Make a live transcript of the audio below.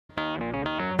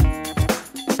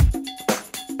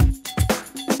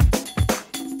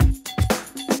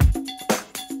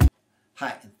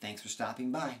Thanks for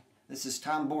stopping by. This is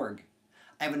Tom Borg.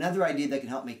 I have another idea that can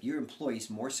help make your employees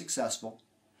more successful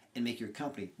and make your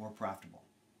company more profitable.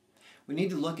 We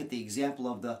need to look at the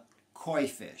example of the koi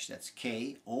fish. That's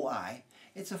K-O-I.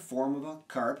 It's a form of a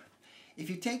carp. If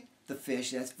you take the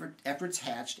fish after it's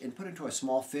hatched and put it into a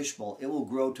small fish bowl, it will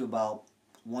grow to about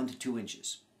 1 to 2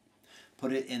 inches.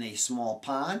 Put it in a small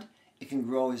pond, it can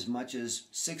grow as much as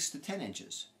 6 to 10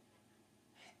 inches.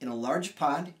 In a large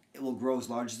pond, it will grow as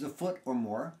large as a foot or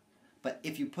more, but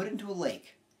if you put it into a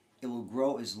lake, it will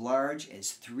grow as large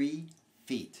as 3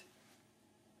 feet.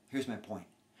 Here's my point.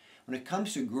 When it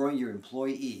comes to growing your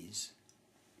employees,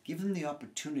 give them the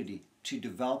opportunity to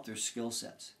develop their skill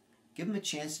sets. Give them a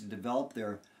chance to develop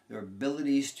their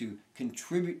abilities to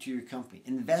contribute to your company.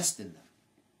 Invest in them.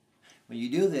 When you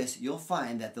do this, you'll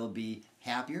find that they'll be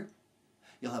happier,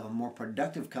 you'll have a more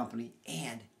productive company,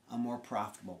 and a more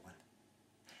profitable one.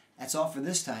 That's all for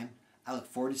this time. I look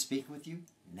forward to speaking with you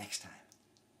next time.